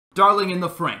Darling in the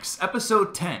Franxx,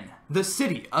 Episode 10, The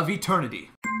City of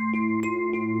Eternity.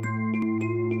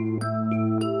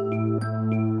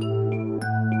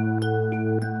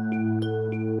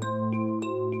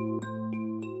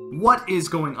 What is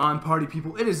going on, party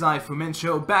people? It is I,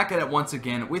 Fumencho, back at it once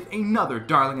again with another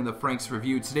Darling in the Franxx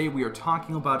review. Today we are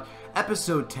talking about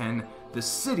Episode 10, The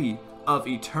City of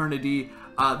Eternity.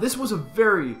 This was a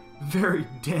very, very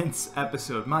dense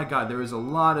episode. My god, there is a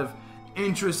lot of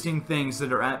interesting things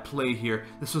that are at play here.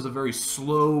 This was a very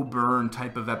slow burn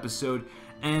type of episode,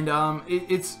 and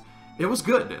it was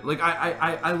good. Like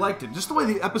I liked it. Just the way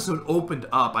the episode opened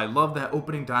up. I love that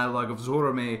opening dialogue of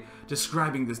Zorome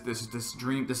describing this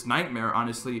dream, this nightmare,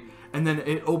 honestly, and then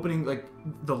it opening, like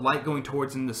the light going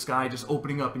towards in the sky, just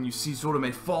opening up, and you see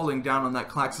Zorome falling down on that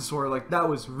Klaxosaur. Like that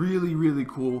was really, really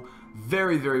cool.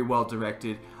 Very, very well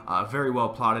directed. Very well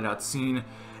plotted out scene.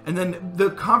 And then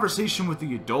the conversation with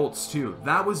the adults, too.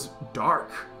 That was dark.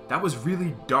 That was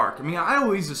really dark. I mean, I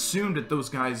always assumed that those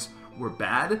guys were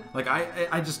bad. Like,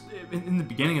 I just, in the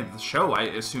beginning of the show, I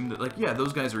assumed that, like, yeah,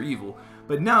 those guys are evil.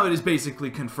 But now it is basically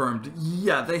confirmed,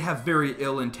 yeah, they have very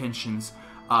ill intentions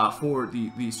for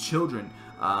these children,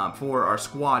 for our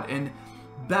squad. And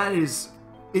that is,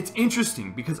 it's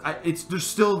interesting because there's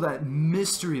still that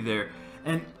mystery there.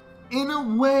 And in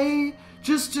a way,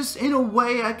 just in a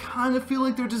way, I kind of feel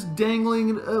like they're just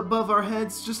dangling above our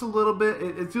heads just a little bit.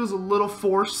 It feels a little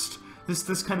forced,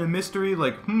 this kind of mystery,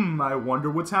 like, I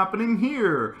wonder what's happening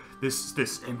here.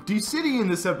 This empty city in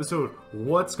this episode,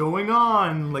 what's going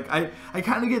on? Like, I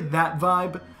kind of get that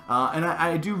vibe, and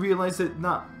I do realize that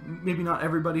maybe not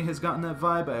everybody has gotten that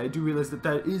vibe. I do realize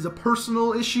that is a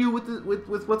personal issue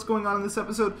with what's going on in this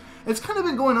episode. It's kind of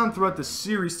been going on throughout the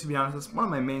series, to be honest. That's one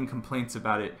of my main complaints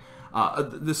about it.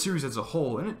 The series as a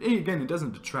whole, and again, it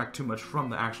doesn't detract too much from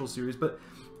the actual series, but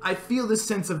I feel this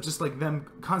sense of just like them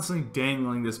constantly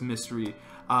dangling this mystery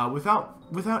without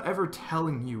ever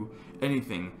telling you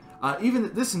anything.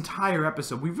 Even this entire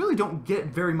episode, we really don't get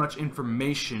very much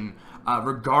information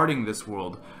regarding this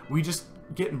world. We just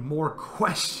get more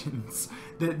questions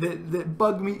that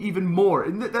bug me even more.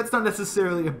 And that's not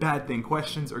necessarily a bad thing.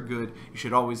 Questions are good. You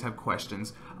should always have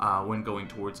questions when going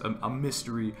towards a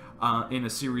mystery in a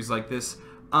series like this.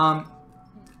 I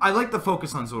like the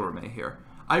focus on Zorome here.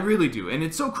 I really do. And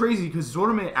it's so crazy because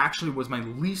Zorome actually was my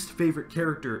least favorite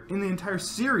character in the entire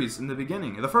series in the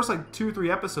beginning. The first like 2 or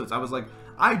 3 episodes, I was like,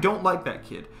 I don't like that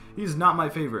kid. He's not my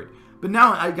favorite. But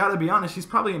now, I gotta be honest, he's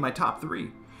probably in my top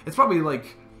 3. It's probably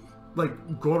like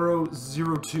Goro,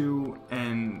 02,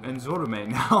 and Zorome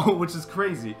now, which is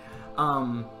crazy.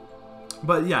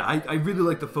 But yeah, I really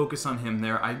like the focus on him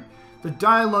there. The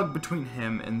dialogue between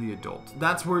him and the adult,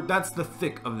 that's the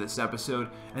thick of this episode,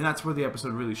 and that's where the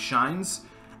episode really shines.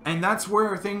 And that's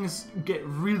where things get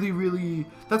really, really,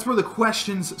 that's where the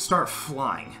questions start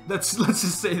flying. Let's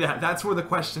just say that. That's where the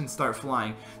questions start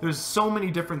flying. There's so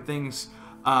many different things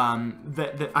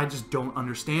that I just don't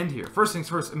understand here. First things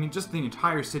first, I mean, just the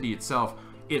entire city itself,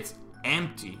 it's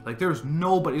empty. Like, there's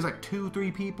nobody. There's like 2, 3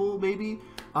 people, maybe,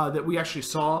 that we actually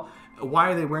saw.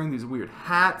 Why are they wearing these weird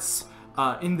hats?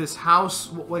 In this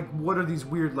house, like, what are these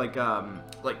weird, like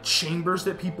chambers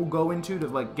that people go into to,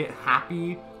 like, get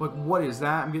happy? Like, what is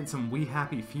that? I'm getting some We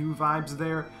Happy Few vibes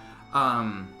there.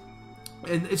 And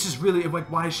it's just really,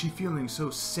 like, why is she feeling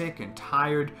so sick and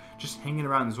tired just hanging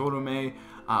around Zorome?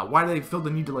 Why do they feel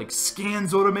the need to, like, scan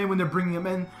Zorome when they're bringing him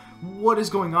in? What is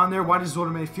going on there? Why does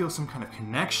Zorome feel some kind of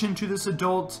connection to this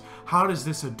adult? How does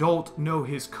this adult know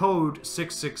his code,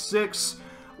 666?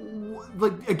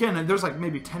 Like, again, there's like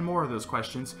maybe 10 more of those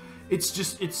questions. It's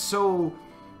just, it's so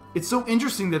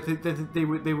interesting that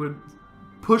they would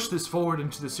push this forward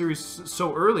into the series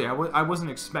so early. I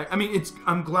wasn't expect. I mean,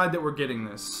 I'm glad that we're getting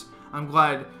this. I'm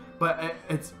glad, but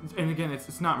it's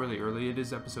not really early. It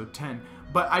is episode 10.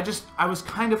 But I was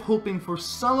kind of hoping for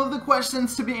some of the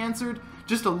questions to be answered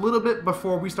just a little bit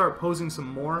before we start posing some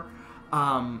more.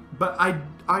 But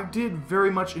I did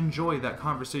very much enjoy that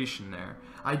conversation there.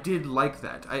 I did like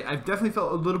that. I definitely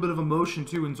felt a little bit of emotion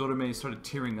too when Zorome started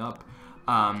tearing up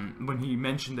when he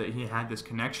mentioned that he had this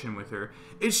connection with her.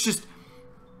 It's just,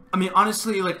 I mean,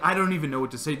 honestly, like, I don't even know what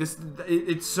to say. It's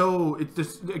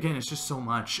just so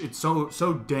much. It's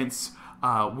so dense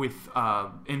with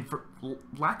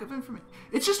lack of information.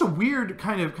 It's just a weird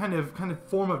kind of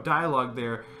form of dialogue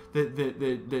there.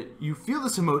 That you feel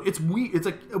this emotion. It's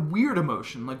like a weird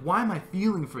emotion. Like, why am I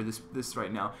feeling for this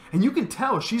right now? And you can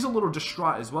tell she's a little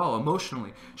distraught as well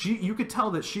emotionally. You could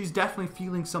tell that she's definitely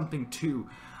feeling something too.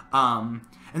 And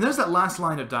there's that last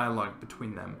line of dialogue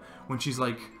between them when she's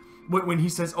like, when he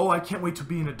says, "Oh, I can't wait to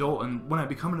be an adult, and when I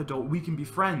become an adult, we can be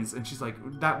friends." And she's like,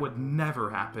 "That would never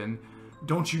happen."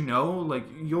 don't you know, like,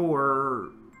 you're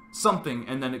something,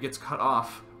 and then it gets cut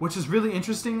off, which is really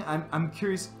interesting. I'm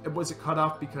curious, was it cut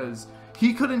off because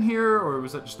he couldn't hear, or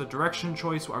was that just a direction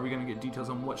choice? Are we going to get details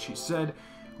on what she said?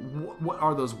 What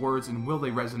are those words, and will they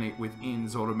resonate within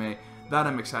Zorome? That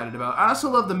I'm excited about. I also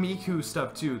love the Miku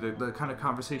stuff too, the kind of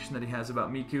conversation that he has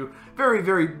about Miku. Very,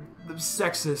 very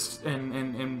sexist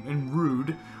and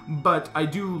rude, but I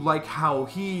do like how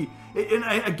he, and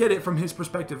I get it from his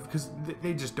perspective, because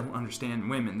they just don't understand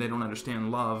women. They don't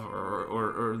understand love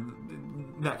or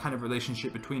that kind of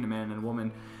relationship between a man and a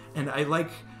woman. And I like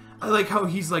how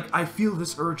he's like, I feel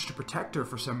this urge to protect her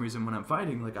for some reason when I'm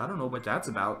fighting. Like, I don't know what that's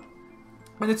about.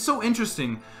 And it's so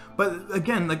interesting, but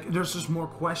again, like, there's just more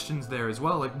questions there as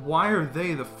well. Like, why are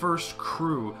they the first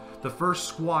crew, the first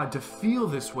squad to feel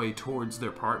this way towards their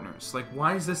partners? Like,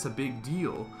 why is this a big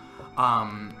deal?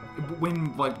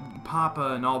 When, like,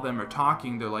 Papa and all them are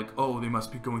talking, they're like, oh, they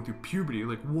must be going through puberty.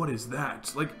 Like, what is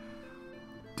that? Like,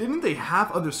 didn't they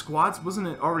have other squads? Wasn't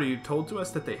it already told to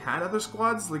us that they had other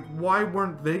squads? Like, why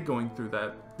weren't they going through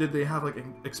that? Did they have, like,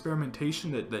 an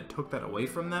experimentation that took that away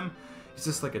from them? Is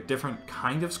this like a different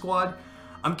kind of squad?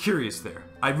 I'm curious there.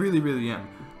 I really, really am.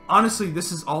 Honestly,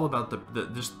 this is all about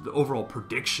just the overall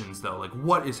predictions, though. Like,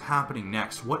 what is happening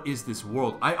next? What is this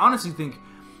world? I honestly think,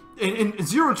 in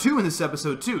 02 in this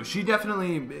episode, too, she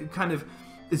definitely kind of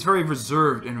is very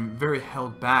reserved and very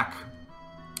held back.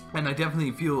 And I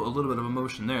definitely feel a little bit of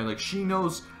emotion there. Like, she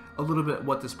knows a little bit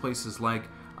what this place is like.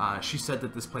 She said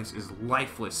that this place is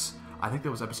lifeless. I think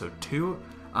that was episode 2.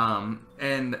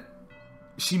 And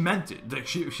she meant it. Like,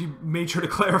 she made sure to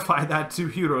clarify that to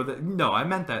Hiro, that no, I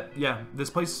meant that. Yeah, this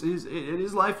place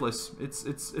is lifeless.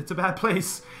 It's a bad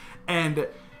place, and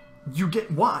you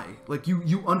get why. Like,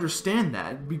 you understand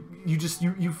that.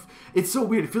 It's so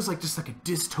weird. It feels like just like a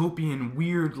dystopian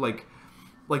weird, like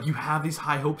you have these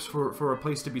high hopes for a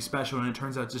place to be special, and it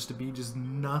turns out just to be just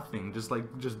nothing, just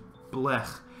blech.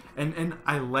 And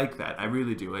I like that. I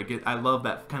really do. I love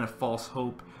that kind of false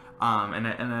hope, and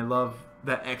I love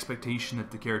that expectation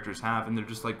that the characters have, and they're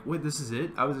just like, wait, this is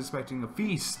it? I was expecting a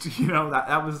feast. You know,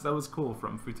 that was cool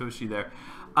from Futoshi there.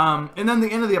 And then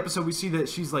the end of the episode, we see that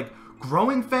she's like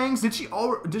growing fangs. Did she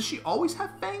always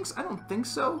have fangs? I don't think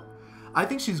so. I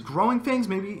think she's growing fangs.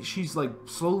 Maybe she's like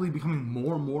slowly becoming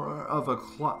more and more of a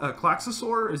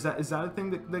Klaxosaur. Is that a thing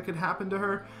that could happen to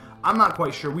her? I'm not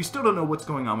quite sure. We still don't know what's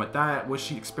going on with that. Was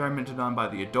she experimented on by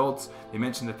the adults? They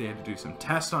mentioned that they had to do some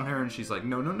tests on her, and she's like,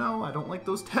 no, I don't like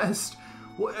those tests.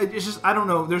 Well, it's just, I don't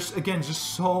know. There's, again,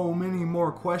 just so many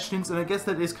more questions, and I guess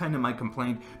that is kind of my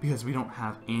complaint, because we don't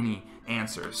have any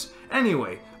answers.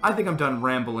 Anyway, I think I'm done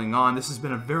rambling on. This has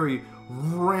been a very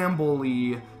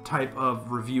rambly type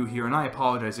of review here, and I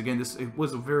apologize. Again, it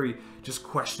was a very just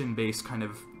question-based kind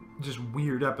of just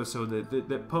weird episode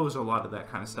that posed a lot of that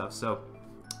kind of stuff, so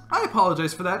I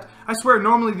apologize for that. I swear,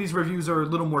 normally these reviews are a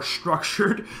little more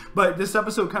structured, but this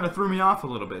episode kind of threw me off a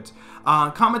little bit.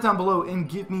 Comment down below and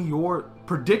give me your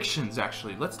predictions,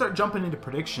 actually. Let's start jumping into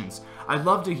predictions. I'd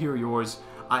love to hear yours.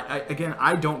 Again,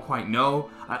 I don't quite know,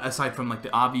 aside from like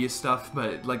the obvious stuff,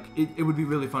 but like it would be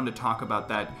really fun to talk about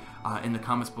that in the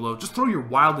comments below. Just throw your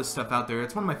wildest stuff out there.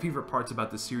 It's one of my favorite parts about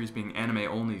this series being anime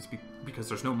only, because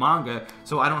there's no manga,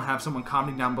 so I don't have someone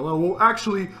commenting down below, well,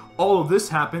 actually, all of this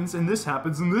happens, and this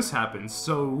happens, and this happens,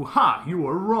 so, ha, you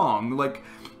are wrong. Like,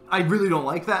 I really don't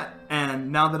like that,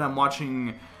 and now that I'm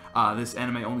watching this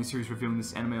anime-only series, reviewing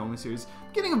this anime-only series,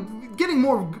 getting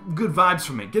more good vibes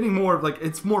from it, getting more, like,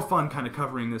 it's more fun kind of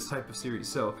covering this type of series.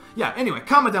 So, yeah, anyway,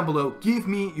 comment down below, give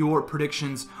me your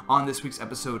predictions on this week's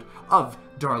episode of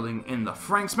Darling in the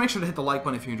Franxx. Make sure to hit the like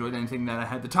button if you enjoyed anything that I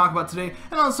had to talk about today,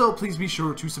 and also, please be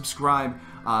sure to subscribe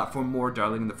for more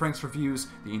Darling in the Franxx reviews,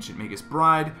 The Ancient Magus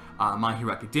Bride, My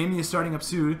Hero Academia starting up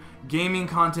soon, gaming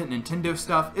content, Nintendo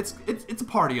stuff. It's a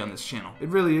party on this channel. It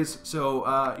really is,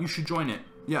 so you should join it.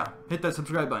 Yeah, hit that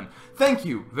subscribe button. Thank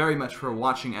you very much for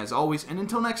watching as always, and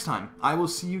until next time, I will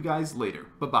see you guys later.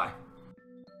 Bye-bye.